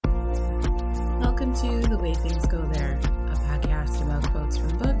Way Things Go There, a podcast about quotes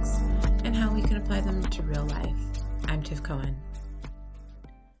from books and how we can apply them to real life. I'm Tiff Cohen.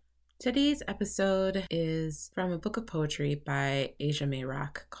 Today's episode is from a book of poetry by Aija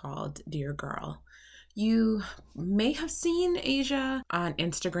Mayrock called Dear Girl. You may have seen Aija on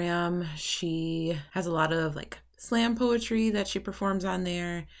Instagram. She has a lot of slam poetry that she performs on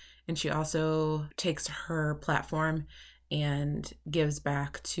there, and she also takes her platform and gives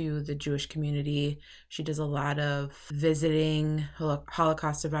back to the Jewish community. She does a lot of visiting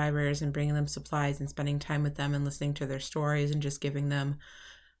Holocaust survivors and bringing them supplies and spending time with them and listening to their stories and just giving them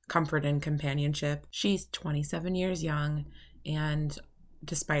comfort and companionship. She's 27 years young, and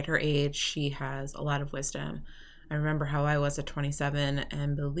despite her age, she has a lot of wisdom. I remember how I was at 27,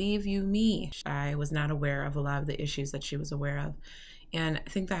 and believe you me, I was not aware of a lot of the issues that she was aware of. And I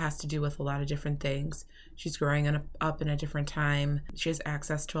think that has to do with a lot of different things. She's growing up in a different time. She has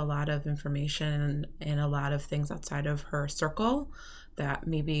access to a lot of information and a lot of things outside of her circle that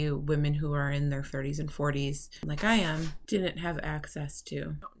maybe women who are in their 30s and 40s, like I am, didn't have access to. I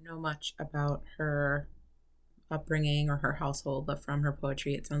don't know much about her upbringing or her household, but from her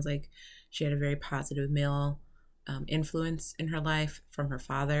poetry, it sounds like she had a very positive male influence in her life from her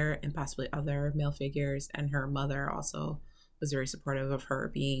father and possibly other male figures, and her mother also was very supportive of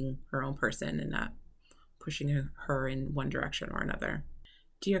her being her own person and not pushing her in one direction or another.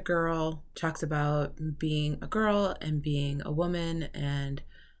 Dear Girl talks about being a girl and being a woman and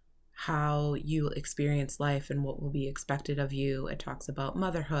how you experience life and what will be expected of you. It talks about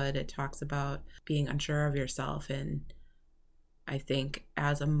motherhood. It talks about being unsure of yourself. And I think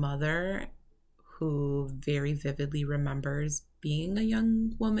as a mother who very vividly remembers being a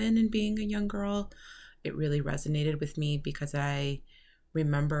young woman and being a young girl, it really resonated with me because I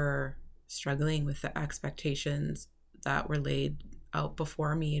remember struggling with the expectations that were laid out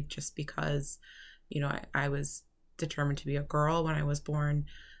before me just because, I was determined to be a girl when I was born.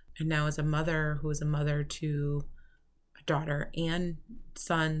 And now as a mother who is a mother to a daughter and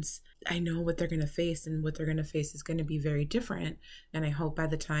sons, I know what they're going to face, and what they're going to face is going to be very different. And I hope by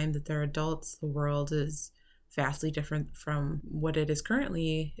the time that they're adults, the world is vastly different from what it is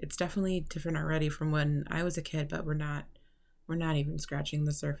currently. It's definitely different already from when I was a kid, but we're not even scratching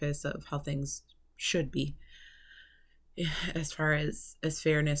the surface of how things should be as far as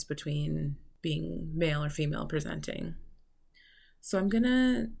fairness between being male or female presenting. So I'm going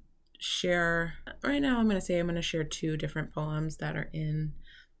to share two different poems that are in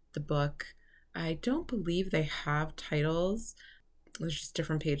the book. I don't believe they have titles. There's just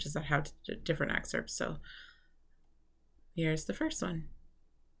different pages that have different excerpts. So here's the first one.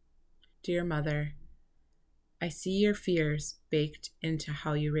 Dear Mother, I see your fears baked into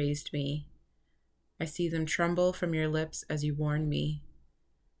how you raised me. I see them tremble from your lips as you warn me.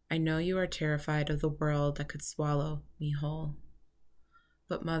 I know you are terrified of the world that could swallow me whole.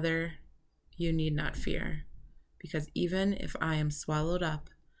 But Mother, you need not fear, because even if I am swallowed up,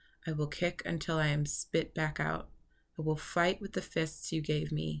 I will kick until I am spit back out. I will fight with the fists you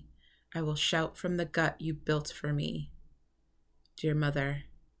gave me. I will shout from the gut you built for me. Dear Mother,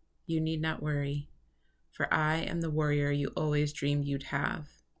 you need not worry, for I am the warrior you always dreamed you'd have.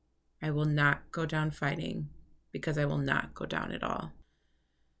 I will not go down fighting, because I will not go down at all.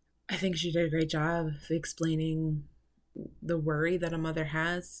 I think she did a great job of explaining the worry that a mother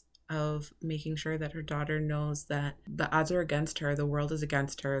has of making sure that her daughter knows that the odds are against her, the world is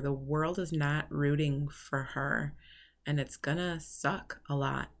against her, the world is not rooting for her, and it's gonna suck a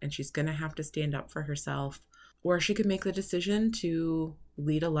lot, and she's gonna have to stand up for herself. Or she could make the decision to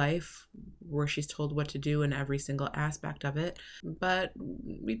lead a life where she's told what to do in every single aspect of it. But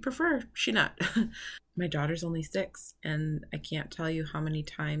we'd prefer she not. My daughter's only 6, and I can't tell you how many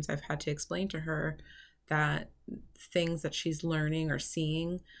times I've had to explain to her that things that she's learning or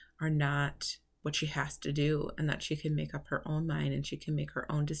seeing are not what she has to do, and that she can make up her own mind and she can make her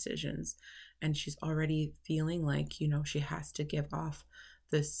own decisions. And she's already feeling like, she has to give off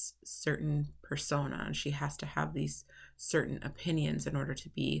this certain persona, and she has to have these certain opinions in order to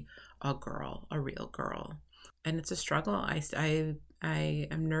be a girl, a real girl. And it's a struggle. I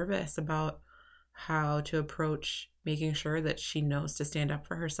am nervous about how to approach making sure that she knows to stand up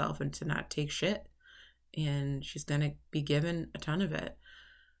for herself and to not take shit. And she's going to be given a ton of it.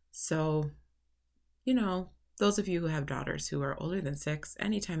 So, those of you who have daughters who are older than 6,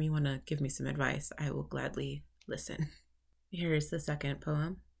 anytime you want to give me some advice, I will gladly listen. Here's the second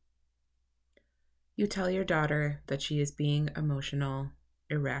poem. You tell your daughter that she is being emotional,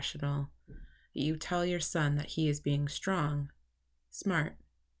 irrational. You tell your son that he is being strong, smart.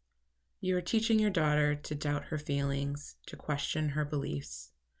 You are teaching your daughter to doubt her feelings, to question her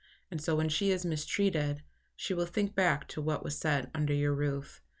beliefs. And so when she is mistreated, She will think back to what was said under your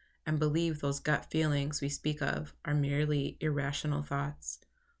roof and believe those gut feelings we speak of are merely irrational thoughts,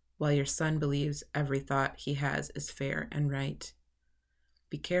 while your son believes every thought he has is fair and right.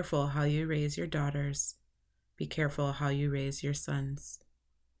 Be careful how you raise your daughters. Be careful how you raise your sons.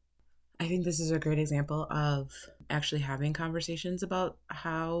 I think this is a great example of actually having conversations about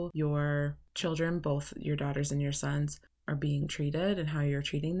how your children, both your daughters and your sons, are being treated and how you're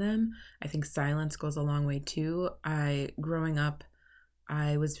treating them. I think silence goes a long way too. Growing up,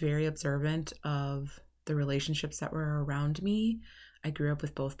 I was very observant of the relationships that were around me. I grew up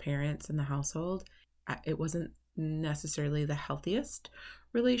with both parents in the household. It wasn't necessarily the healthiest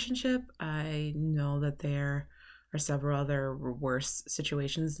relationship. I know that there are several other worse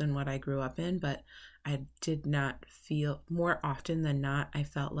situations than what I grew up in, but I did not feel, more often than not, I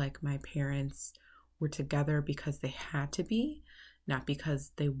felt like my parents were together because they had to be, not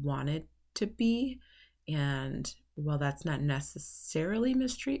because they wanted to be. And while that's not necessarily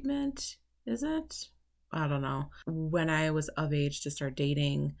mistreatment, is it? I don't know. When I was of age to start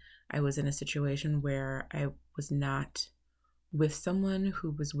dating, I was in a situation where I was not with someone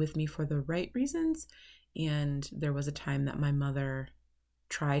who was with me for the right reasons. And there was a time that my mother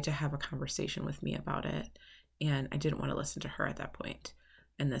tried to have a conversation with me about it, and I didn't want to listen to her at that point.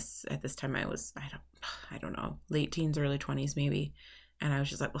 And at this time I was, I don't know, late teens, early 20s maybe. And I was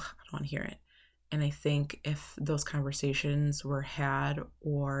just like, I don't want to hear it. And I think if those conversations were had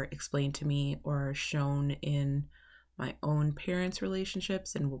or explained to me or shown in my own parents'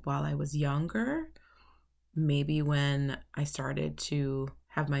 relationships and while I was younger, maybe when I started to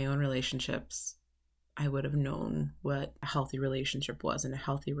have my own relationships, I would have known what a healthy relationship was and a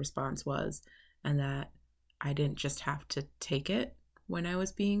healthy response was, and that I didn't just have to take it when I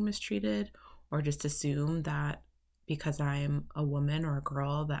was being mistreated or just assume that because I am a woman or a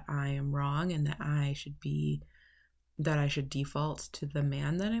girl that I am wrong and that I should default to the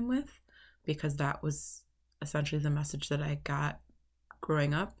man that I'm with, because that was essentially the message that I got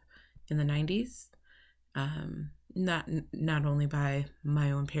growing up in the 90s. Not only by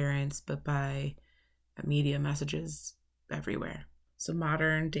my own parents, but by media messages everywhere. So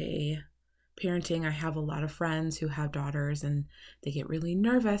modern day parenting, I have a lot of friends who have daughters and they get really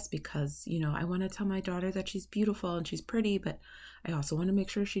nervous because, I want to tell my daughter that she's beautiful and she's pretty, but I also want to make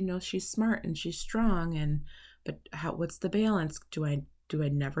sure she knows she's smart and she's strong. What's the balance? Do I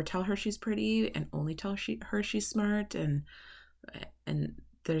never tell her she's pretty and only tell her she's smart? And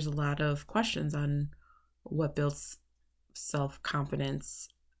there's a lot of questions on what builds self-confidence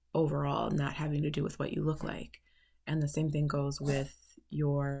overall, not having to do with what you look like. And the same thing goes with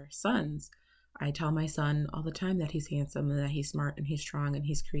your sons. I tell my son all the time that he's handsome and that he's smart and he's strong and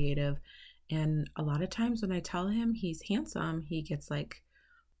he's creative. And a lot of times when I tell him he's handsome, he gets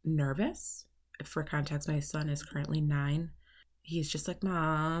nervous. For context, my son is currently 9. He's just like,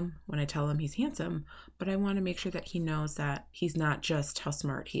 Mom, when I tell him he's handsome, but I want to make sure that he knows that he's not just how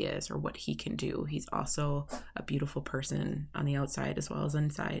smart he is or what he can do. He's also a beautiful person on the outside as well as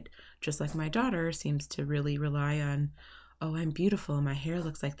inside. Just like my daughter seems to really rely on, I'm beautiful and my hair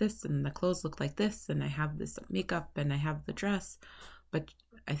looks like this and the clothes look like this and I have this makeup and I have the dress. But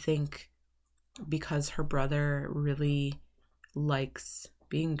I think because her brother really likes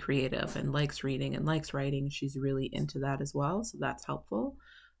being creative and likes reading and likes writing, she's really into that as well. So that's helpful.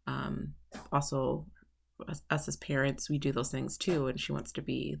 Also, us as parents, we do those things too, and she wants to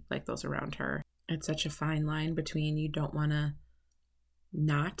be like those around her. It's such a fine line between you don't want to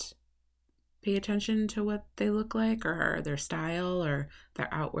not pay attention to what they look like or their style or their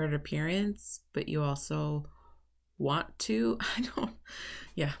outward appearance, but you also want to.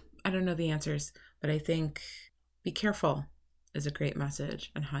 I don't know the answers, but I think be careful is a great message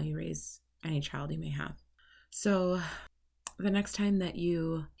on how you raise any child you may have. So the next time that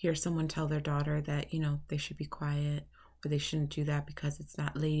you hear someone tell their daughter that, they should be quiet or they shouldn't do that because it's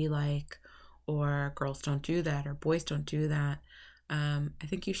not ladylike or girls don't do that or boys don't do that, I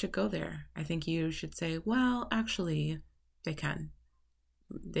think you should go there. I think you should say, well, actually, they can.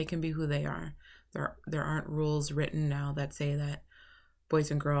 They can be who they are. There aren't rules written now that say that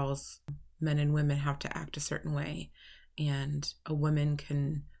boys and girls, men and women have to act a certain way. And a woman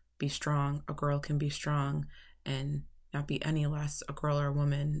can be strong, a girl can be strong, and not be any less a girl or a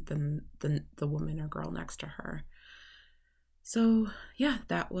woman than the woman or girl next to her. So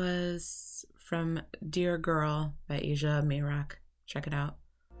that was from Dear Girl by Aija Mayrock. Check it out.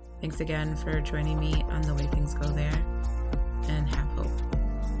 Thanks again for joining me on The Way Things Go There, and